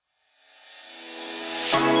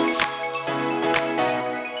Well,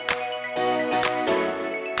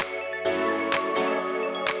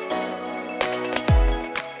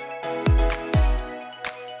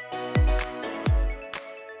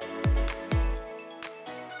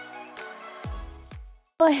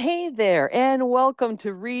 hey there, and welcome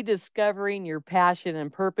to Rediscovering Your Passion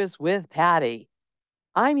and Purpose with Patti.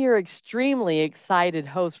 I'm your extremely excited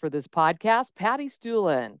host for this podcast, Patti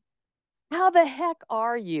Stueland. How the heck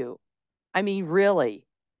are you? I mean, really,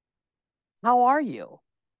 how are you?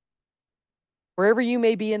 Wherever you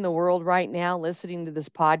may be in the world right now listening to this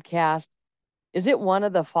podcast, is it one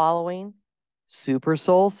of the following? Super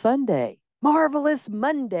Soul Sunday, Marvelous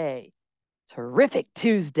Monday, Terrific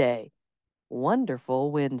Tuesday, Wonderful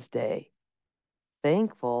Wednesday,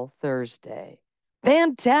 Thankful Thursday,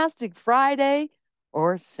 Fantastic Friday,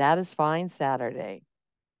 or Satisfying Saturday.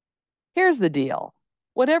 Here's the deal.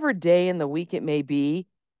 Whatever day in the week it may be,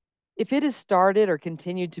 if it has started or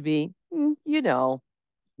continued to be,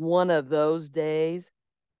 one of those days,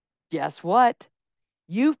 guess what?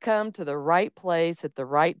 You've come to the right place at the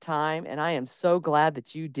right time, and I am so glad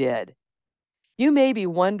that you did. You may be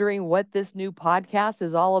wondering what this new podcast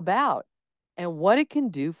is all about and what it can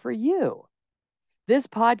do for you. This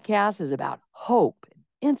podcast is about hope,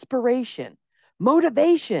 inspiration,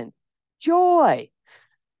 motivation, joy,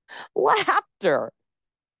 laughter,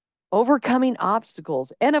 overcoming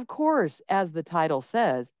obstacles, and of course, as the title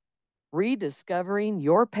says, rediscovering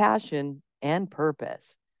your passion and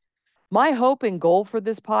purpose. My hope and goal for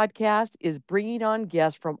this podcast is bringing on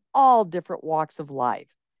guests from all different walks of life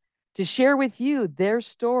to share with you their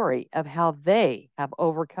story of how they have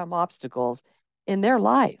overcome obstacles in their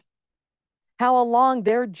life, how along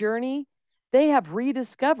their journey they have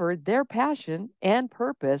rediscovered their passion and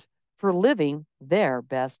purpose for living their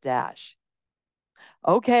best dash.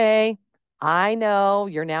 Okay, I know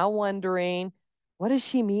you're now wondering, what does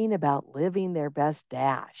she mean about living their best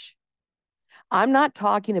dash? I'm not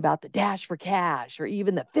talking about the dash for cash or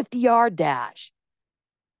even the 50-yard dash.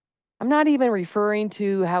 I'm not even referring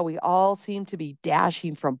to how we all seem to be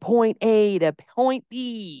dashing from point A to point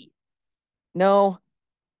B. No,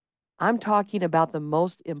 I'm talking about the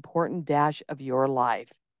most important dash of your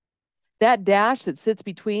life. That dash that sits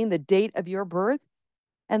between the date of your birth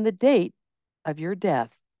and the date of your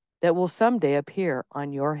death that will someday appear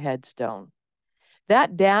on your headstone.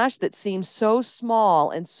 That dash that seems so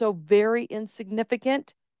small and so very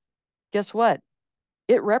insignificant, guess what?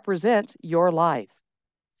 It represents your life.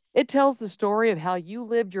 It tells the story of how you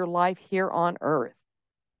lived your life here on earth.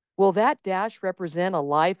 Will that dash represent a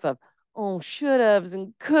life of, should haves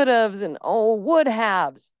and could haves and would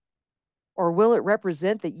haves? Or will it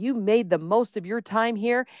represent that you made the most of your time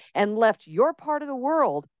here and left your part of the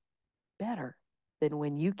world better than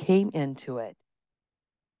when you came into it?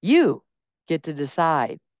 You get to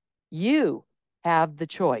decide. You have the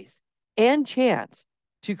choice and chance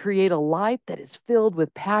to create a life that is filled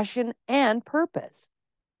with passion and purpose.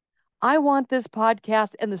 I want this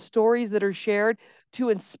podcast and the stories that are shared to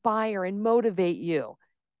inspire and motivate you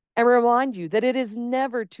and remind you that it is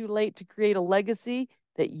never too late to create a legacy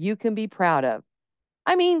that you can be proud of.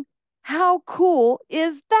 I mean, how cool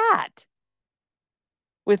is that?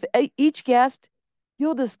 With each guest,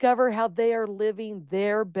 you'll discover how they are living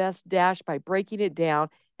their best dash by breaking it down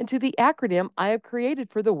into the acronym I have created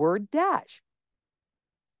for the word dash.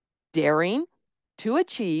 Daring to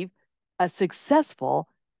achieve a successful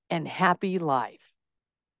and happy life.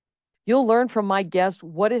 You'll learn from my guest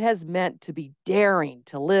what it has meant to be daring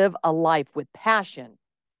to live a life with passion,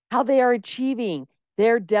 how they are achieving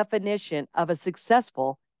their definition of a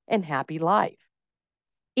successful and happy life.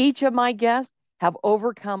 Each of my guests have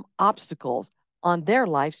overcome obstacles on their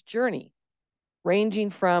life's journey, ranging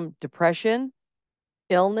from depression,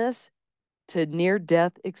 illness, to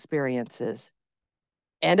near-death experiences.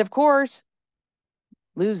 And of course,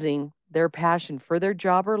 losing their passion for their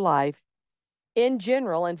job or life in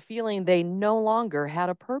general and feeling they no longer had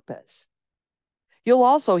a purpose. You'll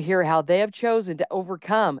also hear how they have chosen to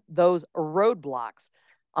overcome those roadblocks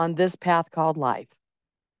on this path called life.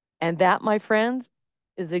 And that, my friends,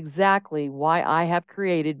 is exactly why I have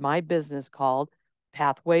created my business called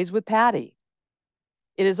Pathways with Patti.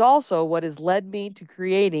 It is also what has led me to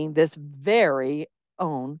creating this very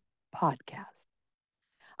own podcast.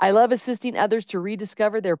 I love assisting others to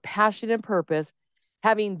rediscover their passion and purpose,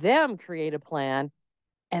 having them create a plan,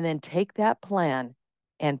 and then take that plan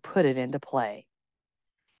and put it into play.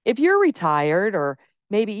 If you're retired or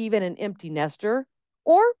maybe even an empty nester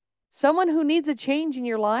or someone who needs a change in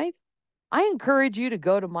your life, I encourage you to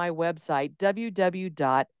go to my website,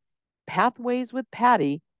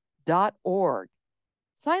 www.pathwayswithpatti.org.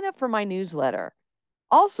 Sign up for my newsletter.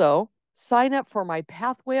 Also, sign up for my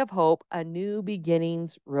Pathway of Hope, a New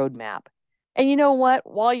Beginnings Roadmap. And you know what?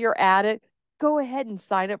 While you're at it, go ahead and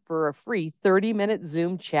sign up for a free 30-minute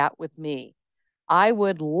Zoom chat with me. I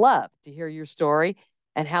would love to hear your story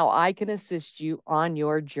and how I can assist you on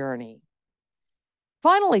your journey.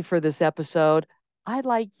 Finally, for this episode, I'd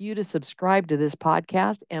like you to subscribe to this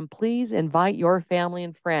podcast and please invite your family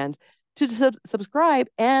and friends to subscribe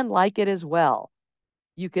and like it as well.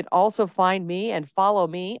 You can also find me and follow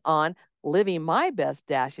me on Living My Best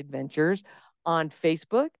Dash Adventures on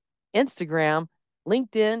Facebook, Instagram,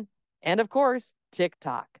 LinkedIn, and of course,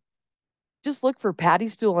 TikTok. Just look for Patti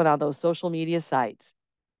Stueland on those social media sites.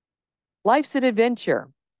 Life's an adventure,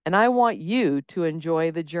 and I want you to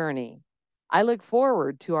enjoy the journey. I look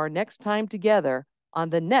forward to our next time together on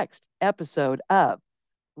the next episode of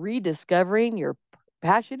Rediscovering Your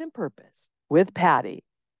Passion and Purpose with Patti.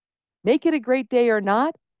 Make it a great day or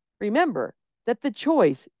not, remember that the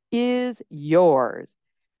choice is yours.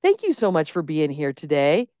 Thank you so much for being here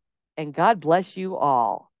today, and God bless you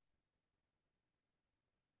all.